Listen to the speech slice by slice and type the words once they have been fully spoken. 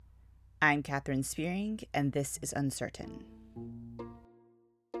I'm Catherine Spearing, and this is Uncertain.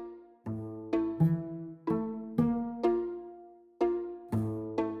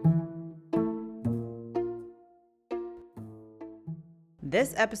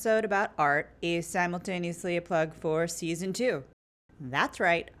 This episode about art is simultaneously a plug for Season 2. That's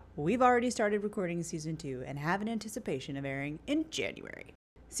right, we've already started recording Season 2 and have an anticipation of airing in January.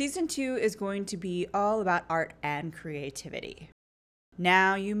 Season 2 is going to be all about art and creativity.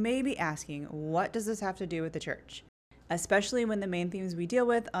 Now, you may be asking, what does this have to do with the church? Especially when the main themes we deal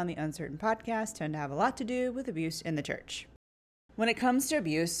with on the Uncertain podcast tend to have a lot to do with abuse in the church. When it comes to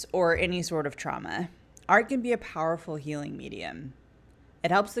abuse or any sort of trauma, art can be a powerful healing medium. It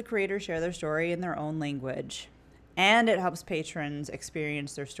helps the creator share their story in their own language, and it helps patrons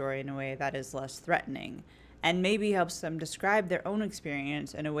experience their story in a way that is less threatening, and maybe helps them describe their own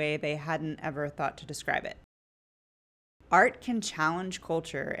experience in a way they hadn't ever thought to describe it. Art can challenge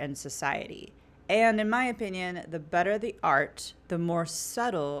culture and society, and in my opinion, the better the art, the more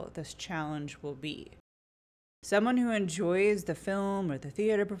subtle this challenge will be. Someone who enjoys the film or the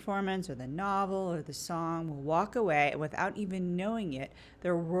theater performance or the novel or the song will walk away and without even knowing it,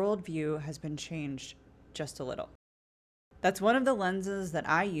 their worldview has been changed just a little. That's one of the lenses that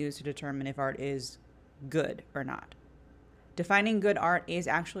I use to determine if art is good or not. Defining good art is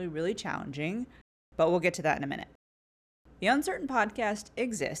actually really challenging, but we'll get to that in a minute. The Uncertain podcast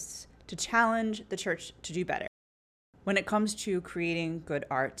exists to challenge the church to do better. When it comes to creating good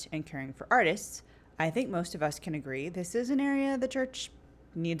art and caring for artists, I think most of us can agree this is an area the church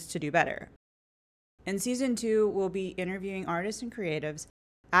needs to do better. In Season 2, we'll be interviewing artists and creatives,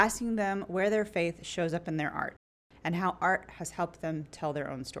 asking them where their faith shows up in their art, and how art has helped them tell their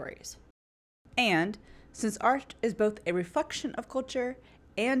own stories. And since art is both a reflection of culture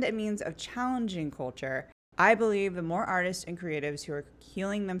and a means of challenging culture, I believe the more artists and creatives who are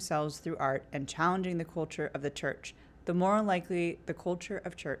healing themselves through art and challenging the culture of the church, the more likely the culture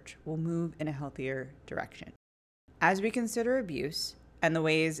of church will move in a healthier direction. As we consider abuse and the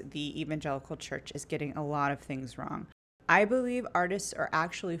ways the evangelical church is getting a lot of things wrong, I believe artists are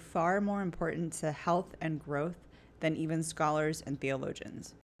actually far more important to health and growth than even scholars and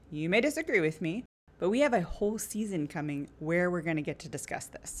theologians. You may disagree with me, but we have a whole season coming where we're going to get to discuss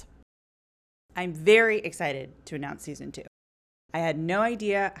this. I'm very excited to announce Season 2. I had no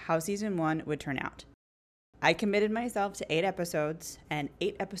idea how Season 1 would turn out. I committed myself to 8 episodes, and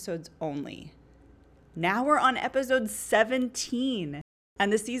 8 episodes only. Now we're on episode 17,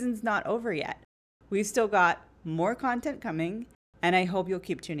 and the season's not over yet. We've still got more content coming, and I hope you'll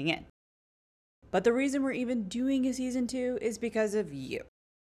keep tuning in. But the reason we're even doing a Season 2 is because of you.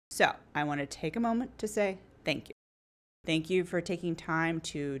 So I want to take a moment to say thank you. Thank you for taking time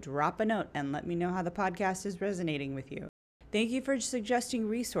to drop a note and let me know how the podcast is resonating with you. Thank you for suggesting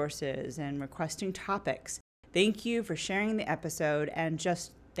resources and requesting topics. Thank you for sharing the episode, and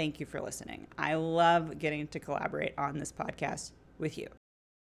just thank you for listening. I love getting to collaborate on this podcast with you.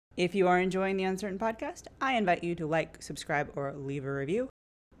 If you are enjoying the Uncertain podcast, I invite you to like, subscribe, or leave a review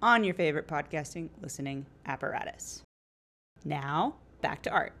on your favorite podcasting listening apparatus. Now, back to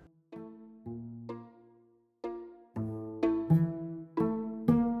art.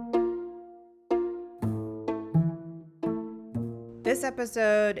 This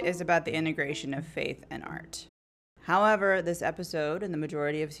episode is about the integration of faith and art. However, this episode and the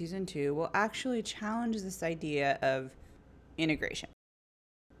majority of Season 2 will actually challenge this idea of integration,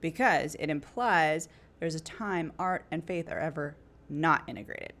 because it implies there's a time art and faith are ever not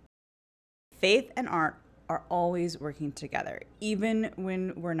integrated. Faith and art are always working together, even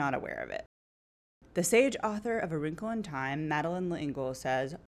when we're not aware of it. The sage author of A Wrinkle in Time, Madeleine L'Engle,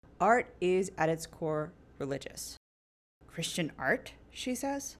 says, "Art is at its core religious." Christian art, she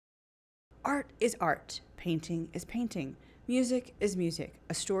says? Art is art. Painting is painting. Music is music.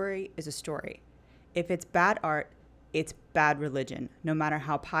 A story is a story. If it's bad art, it's bad religion, no matter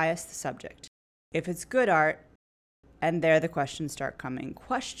how pious the subject. If it's good art, and there the questions start coming.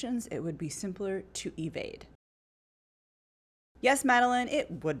 Questions it would be simpler to evade. Yes, Madeleine,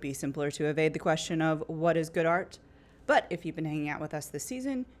 it would be simpler to evade the question of what is good art. But if you've been hanging out with us this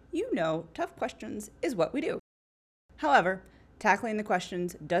season, you know tough questions is what we do. However, tackling the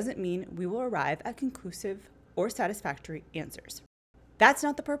questions doesn't mean we will arrive at conclusive or satisfactory answers. That's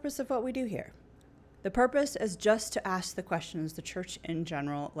not the purpose of what we do here. The purpose is just to ask the questions the church in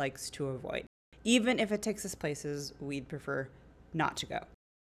general likes to avoid, even if it takes us places we'd prefer not to go.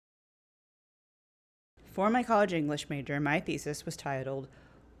 For my college English major, my thesis was titled,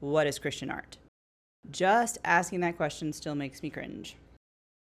 "What is Christian Art?" Just asking that question still makes me cringe.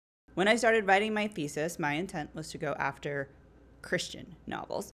 When I started writing my thesis, my intent was to go after Christian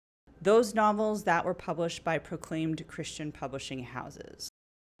novels. Those novels that were published by proclaimed Christian publishing houses.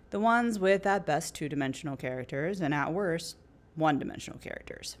 The ones with at best two-dimensional characters and at worst one-dimensional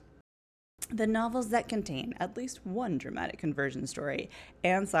characters. The novels that contain at least one dramatic conversion story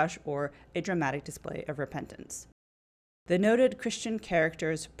and/or a dramatic display of repentance. The noted Christian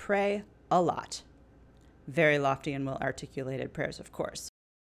characters pray a lot. Very lofty and well-articulated prayers, of course.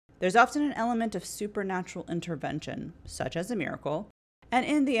 There's often an element of supernatural intervention, such as a miracle, and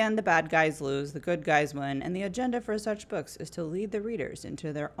in the end, the bad guys lose, the good guys win, and the agenda for such books is to lead the readers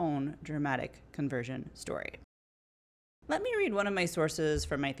into their own dramatic conversion story. Let me read one of my sources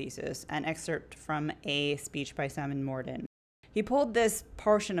for my thesis, an excerpt from a speech by Simon Morden. He pulled this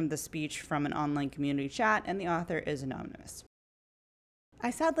portion of the speech from an online community chat, and the author is anonymous. I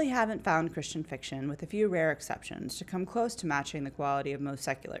sadly haven't found Christian fiction, with a few rare exceptions, to come close to matching the quality of most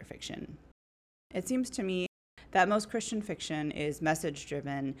secular fiction. It seems to me that most Christian fiction is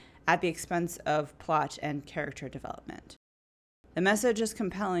message-driven at the expense of plot and character development. The message is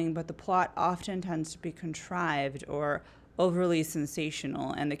compelling, but the plot often tends to be contrived or overly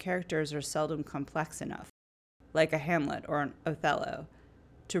sensational, and the characters are seldom complex enough, like a Hamlet or an Othello,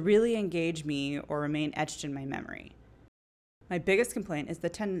 to really engage me or remain etched in my memory. My biggest complaint is the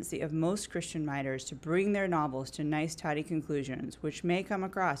tendency of most Christian writers to bring their novels to nice, tidy conclusions, which may come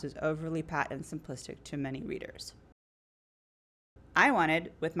across as overly pat and simplistic to many readers. I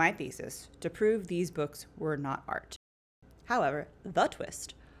wanted, with my thesis, to prove these books were not art. However, the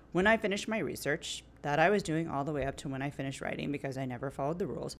twist, when I finished my research, that I was doing all the way up to when I finished writing because I never followed the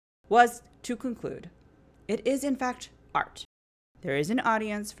rules, was to conclude, it is in fact art. There is an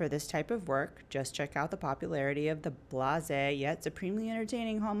audience for this type of work. Just check out the popularity of the blasé yet supremely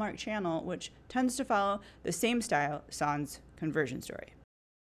entertaining Hallmark Channel, which tends to follow the same style sans conversion story.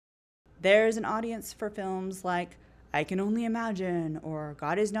 There's an audience for films like I Can Only Imagine or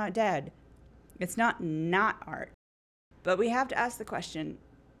God Is Not Dead. It's not art, but we have to ask the question,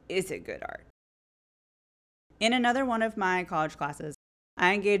 is it good art? In another one of my college classes,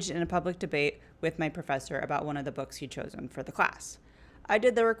 I engaged in a public debate with my professor about one of the books he'd chosen for the class. I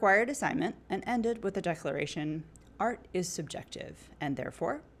did the required assignment and ended with the declaration, art is subjective, and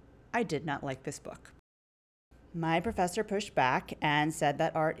therefore, I did not like this book. My professor pushed back and said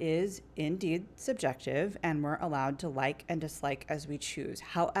that art is indeed subjective and we're allowed to like and dislike as we choose.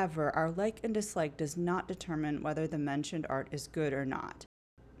 However, our like and dislike does not determine whether the mentioned art is good or not.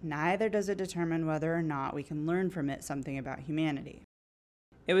 Neither does it determine whether or not we can learn from it something about humanity.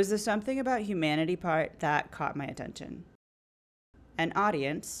 It was the something about humanity part that caught my attention. An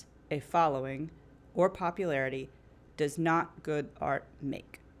audience, a following, or popularity does not good art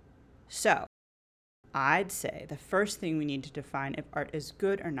make. So, I'd say the first thing we need to define if art is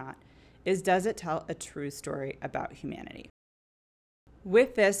good or not is, does it tell a true story about humanity?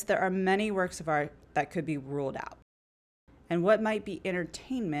 With this, there are many works of art that could be ruled out. And what might be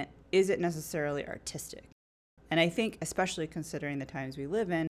entertainment isn't necessarily artistic. And I think, especially considering the times we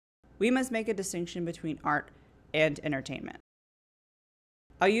live in, we must make a distinction between art and entertainment.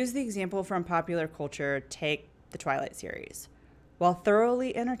 I'll use the example from popular culture, take the Twilight series. While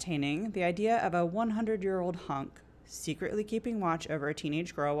thoroughly entertaining, the idea of a 100-year-old hunk secretly keeping watch over a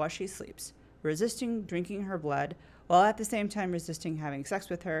teenage girl while she sleeps, resisting drinking her blood, while at the same time resisting having sex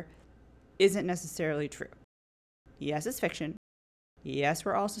with her, isn't necessarily true. Yes, it's fiction. Yes,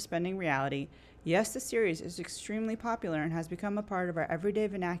 we're all suspending reality. Yes, the series is extremely popular and has become a part of our everyday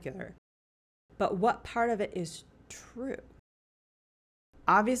vernacular. But what part of it is true?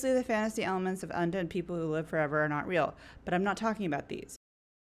 Obviously, the fantasy elements of undead people who live forever are not real, but I'm not talking about these.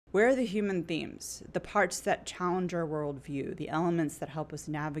 Where are the human themes, the parts that challenge our worldview, the elements that help us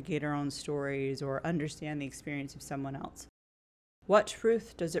navigate our own stories or understand the experience of someone else? What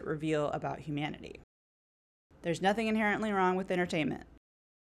truth does it reveal about humanity? There's nothing inherently wrong with entertainment.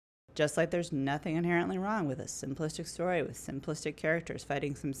 Just like there's nothing inherently wrong with a simplistic story with simplistic characters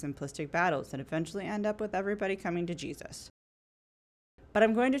fighting some simplistic battles that eventually end up with everybody coming to Jesus. But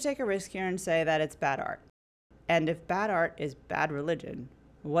I'm going to take a risk here and say that it's bad art. And if bad art is bad religion,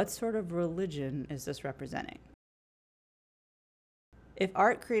 what sort of religion is this representing? If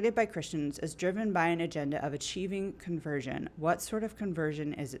art created by Christians is driven by an agenda of achieving conversion, what sort of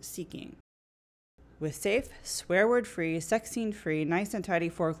conversion is it seeking? With safe, swear word free, sex scene free, nice and tidy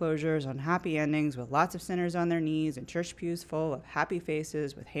foreclosures on happy endings with lots of sinners on their knees and church pews full of happy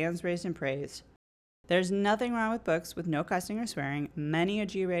faces with hands raised in praise. There's nothing wrong with books with no cussing or swearing. Many a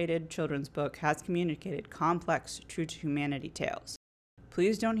G-rated children's book has communicated complex, true-to-humanity tales.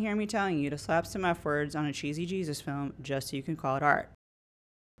 Please don't hear me telling you to slap some F-words on a cheesy Jesus film just so you can call it art.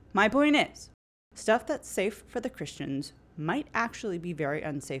 My point is, stuff that's safe for the Christians might actually be very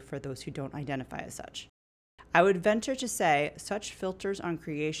unsafe for those who don't identify as such. I would venture to say such filters on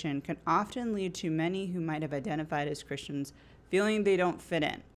creation can often lead to many who might have identified as Christians feeling they don't fit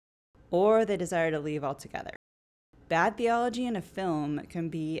in, or they desire to leave altogether. Bad theology in a film can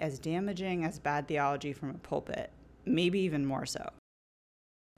be as damaging as bad theology from a pulpit, maybe even more so.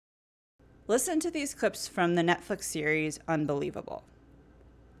 Listen to these clips from the Netflix series Unbelievable.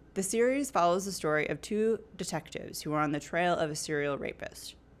 The series follows the story of two detectives who are on the trail of a serial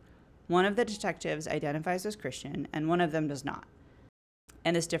rapist. One of the detectives identifies as Christian, and one of them does not.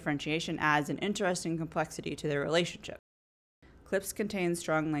 And this differentiation adds an interesting complexity to their relationship. Clips contain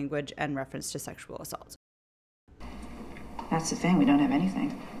strong language and reference to sexual assault. That's the thing, we don't have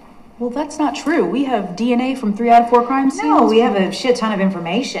anything. Well, that's not true. We have DNA from 3 out of 4 crime scenes. No, we have a shit ton of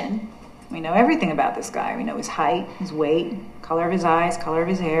information. We know everything about this guy. We know his height, his weight, color of his eyes, color of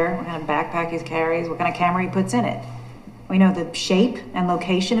his hair, what kind of backpack he carries, what kind of camera he puts in it. We know the shape and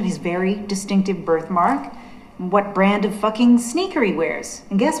location of his very distinctive birthmark, and what brand of fucking sneaker he wears.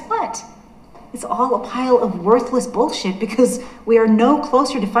 And guess what? It's all a pile of worthless bullshit because we are no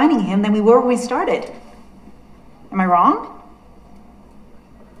closer to finding him than we were when we started. Am I wrong?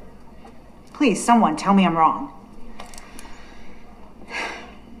 Please, someone tell me I'm wrong.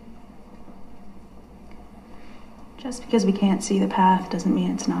 Just because we can't see the path doesn't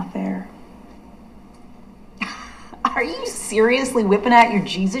mean it's not there. Are you seriously whipping out your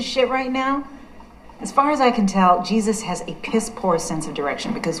Jesus shit right now? As far as I can tell, Jesus has a piss-poor sense of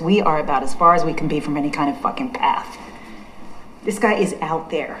direction because we are about as far as we can be from any kind of fucking path. This guy is out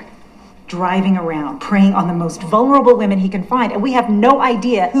there, driving around, preying on the most vulnerable women he can find, and we have no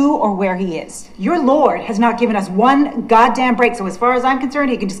idea who or where he is. Your Lord has not given us one goddamn break, so as far as I'm concerned,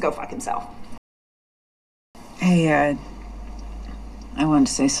 he can just go fuck himself. Hey, I wanted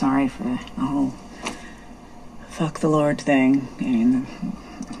to say sorry for the whole fuck the Lord thing. I mean,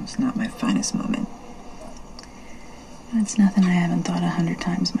 it was not my finest moment. It's nothing I haven't thought 100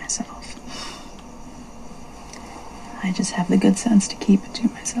 times myself. I just have the good sense to keep it to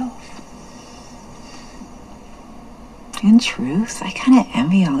myself. In truth, I kind of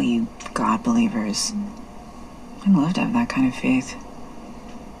envy all you God believers. I'd love to have that kind of faith.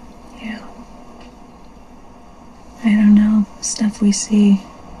 Yeah. I don't know. Stuff we see.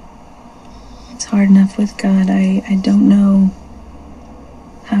 It's hard enough with God. I don't know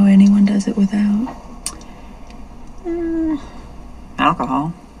how anyone does it without.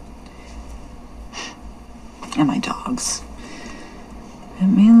 Alcohol. And my dogs. But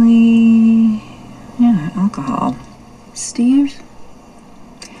mainly, yeah, alcohol. Steve?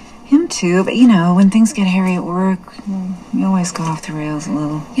 Him too, but you know, when things get hairy at work, we always go off the rails a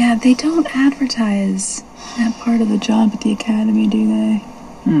little. Yeah, they don't advertise that part of the job at the academy, do they?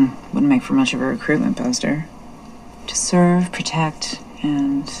 Wouldn't make for much of a recruitment poster. To serve, protect,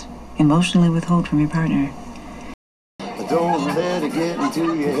 and emotionally withhold from your partner. Don't let it get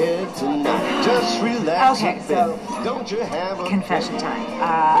into your head tonight. Just relax. Okay, so don't you have a confession time.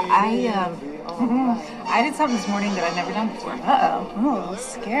 I did something this morning that I've never done before. Oh,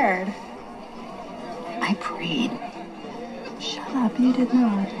 scared. I prayed. Shut up, you did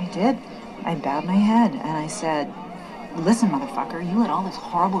not. I did. I bowed my head and I said, listen, motherfucker, you let all this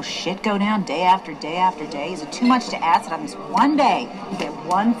horrible shit go down day after day after day. Is it too much to ask that on this one day you get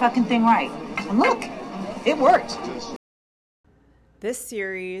one fucking thing right? And look, it worked. This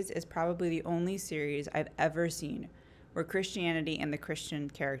series is probably the only series I've ever seen where Christianity and the Christian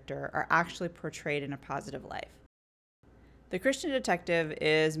character are actually portrayed in a positive light. The Christian detective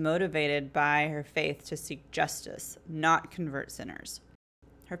is motivated by her faith to seek justice, not convert sinners.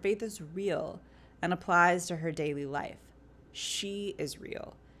 Her faith is real and applies to her daily life. She is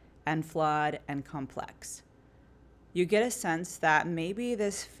real and flawed and complex. You get a sense that maybe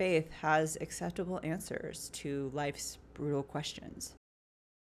this faith has acceptable answers to life's brutal questions.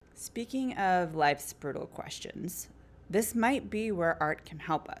 Speaking of life's brutal questions, this might be where art can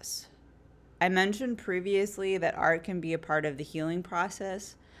help us. I mentioned previously that art can be a part of the healing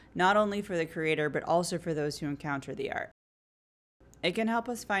process, not only for the creator, but also for those who encounter the art. It can help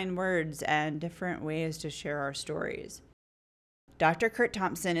us find words and different ways to share our stories. Dr. Curt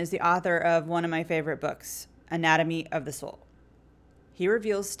Thompson is the author of one of my favorite books, Anatomy of the Soul. He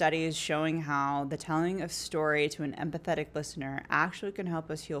reveals studies showing how the telling of story to an empathetic listener actually can help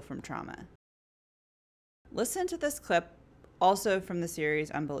us heal from trauma. Listen to this clip, also from the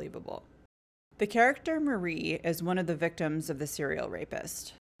series Unbelievable. The character Marie is one of the victims of the serial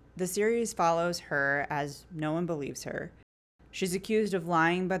rapist. The series follows her as no one believes her. She's accused of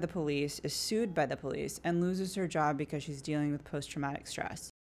lying by the police, is sued by the police, and loses her job because she's dealing with post-traumatic stress.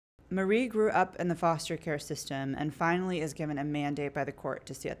 Marie grew up in the foster care system and finally is given a mandate by the court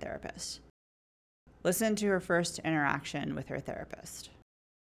to see a therapist. Listen to her first interaction with her therapist.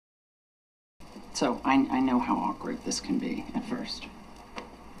 So, I know how awkward this can be at first.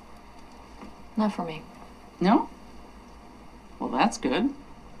 Not for me. No? Well, that's good.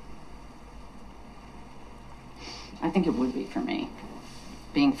 I think it would be for me.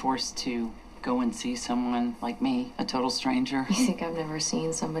 Being forced to go and see someone like me, a total stranger. You think I've never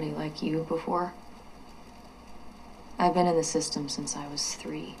seen somebody like you before? I've been in the system since I was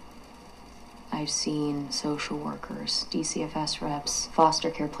 3. I've seen social workers, DCFS reps, foster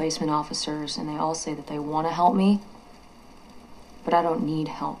care placement officers, and they all say that they want to help me. But I don't need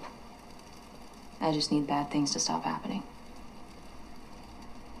help. I just need bad things to stop happening.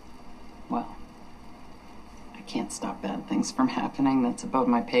 Well, I can't stop bad things from happening. That's above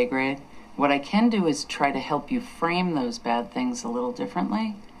my pay grade. What I can do is try to help you frame those bad things a little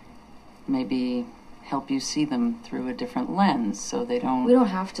differently. Maybe help you see them through a different lens so they don't... We don't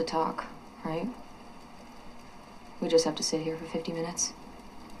have to talk, right? We just have to sit here for 50 minutes.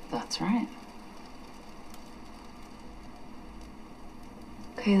 That's right.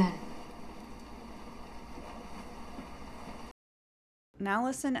 Okay, then. Now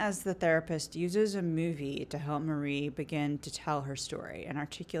listen as the therapist uses a movie to help Marie begin to tell her story and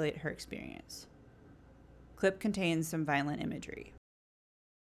articulate her experience. Clip contains some violent imagery.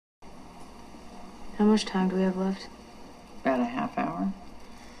 How much time do we have left? About a half hour.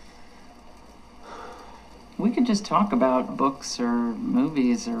 We could just talk about books or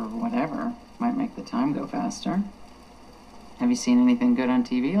movies or whatever. Might make the time go faster. Have you seen anything good on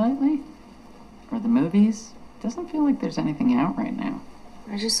TV lately? Or the movies? Doesn't feel like there's anything out right now.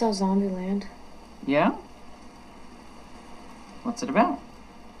 I just saw Zombieland. Yeah? What's it about?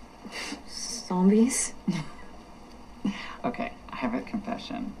 Zombies? Okay, I have a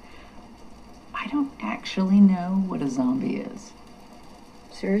confession. I don't actually know what a zombie is.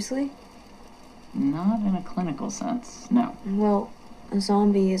 Seriously? Not in a clinical sense, no. Well, a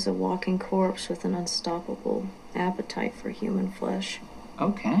zombie is a walking corpse with an unstoppable appetite for human flesh.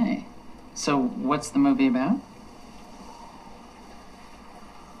 Okay. So, what's the movie about?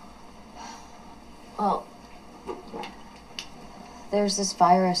 Well, there's this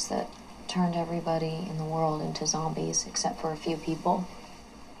virus that turned everybody in the world into zombies except for a few people.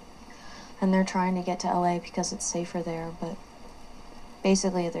 And they're trying to get to LA because it's safer there, but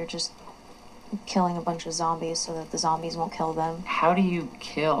basically they're just killing a bunch of zombies so that the zombies won't kill them. How do you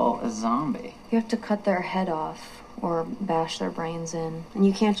kill a zombie? You have to cut their head off or bash their brains in. And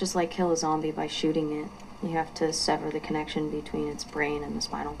you can't just, kill a zombie by shooting it. You have to sever the connection between its brain and the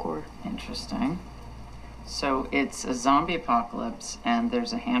spinal cord. Interesting. So it's a zombie apocalypse, and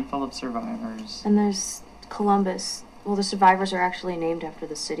there's a handful of survivors. And there's Columbus. Well, the survivors are actually named after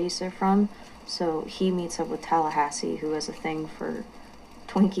the cities they're from. So he meets up with Tallahassee, who has a thing for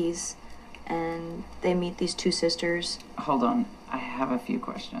Twinkies. And they meet these 2 sisters. Hold on, I have a few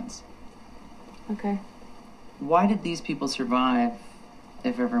questions. Okay. Why did these people survive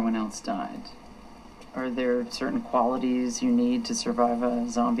if everyone else died? Are there certain qualities you need to survive a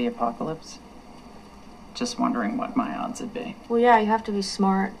zombie apocalypse? Just wondering what my odds would be. Well, yeah, you have to be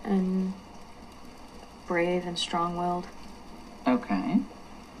smart and brave and strong-willed. Okay.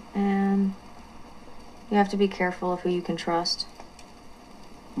 And you have to be careful of who you can trust.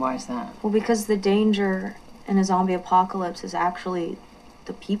 Why is that? Well, because the danger in a zombie apocalypse is actually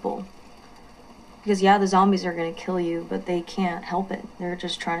the people. Because, yeah, the zombies are going to kill you, but they can't help it. They're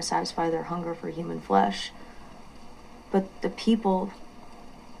just trying to satisfy their hunger for human flesh. But the people,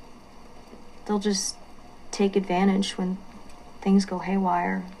 they'll just take advantage when things go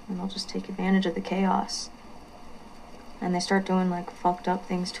haywire, and they'll just take advantage of the chaos. And they start doing, fucked up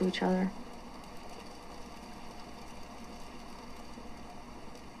things to each other.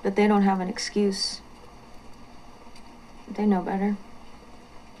 But they don't have an excuse. They know better.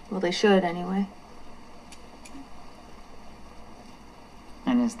 Well, they should, anyway.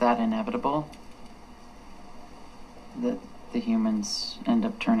 And is that inevitable? That the humans end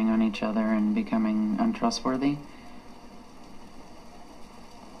up turning on each other and becoming untrustworthy?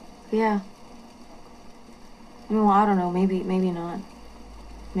 Yeah. Well, I don't know. Maybe not.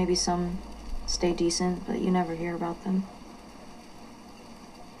 Maybe some stay decent, but you never hear about them.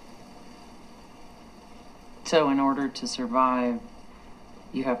 So in order to survive,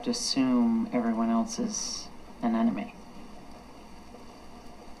 you have to assume everyone else is an enemy.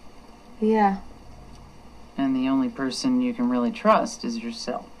 Yeah. And the only person you can really trust is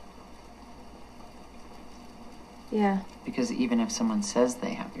yourself. Yeah. Because even if someone says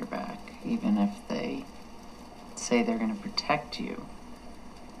they have your back, even if they say they're going to protect you,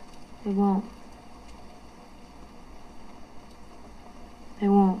 They won't. They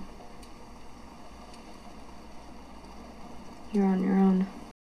won't. You're on your own.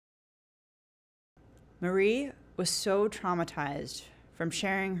 Marie was so traumatized from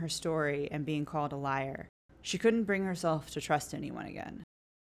sharing her story and being called a liar, she couldn't bring herself to trust anyone again.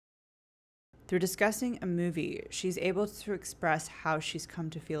 Through discussing a movie, she's able to express how she's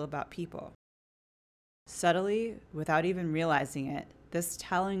come to feel about people. Subtly, without even realizing it, this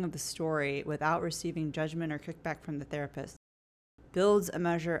telling of the story without receiving judgment or kickback from the therapist builds a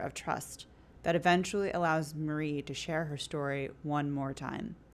measure of trust that eventually allows Marie to share her story one more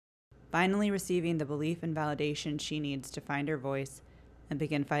time, finally receiving the belief and validation she needs to find her voice and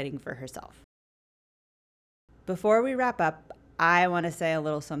begin fighting for herself. Before we wrap up, I want to say a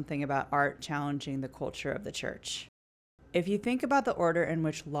little something about art challenging the culture of the church. If you think about the order in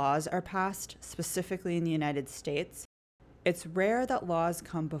which laws are passed, specifically in the United States, it's rare that laws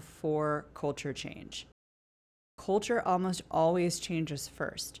come before culture change. Culture almost always changes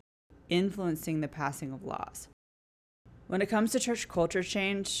first, influencing the passing of laws. When it comes to church culture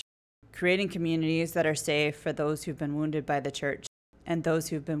change, creating communities that are safe for those who've been wounded by the church and those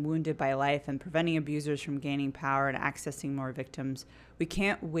who've been wounded by life, and preventing abusers from gaining power and accessing more victims, we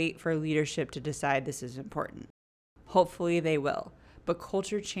can't wait for leadership to decide this is important. Hopefully they will, but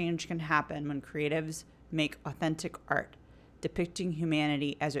culture change can happen when creatives make authentic art, depicting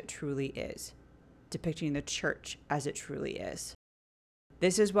humanity as it truly is, depicting the church as it truly is.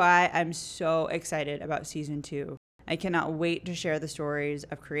 This is why I'm so excited about season 2. I cannot wait to share the stories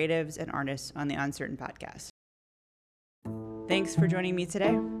of creatives and artists on the Uncertain podcast. Thanks for joining me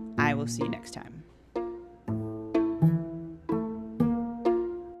today. I will see you next time.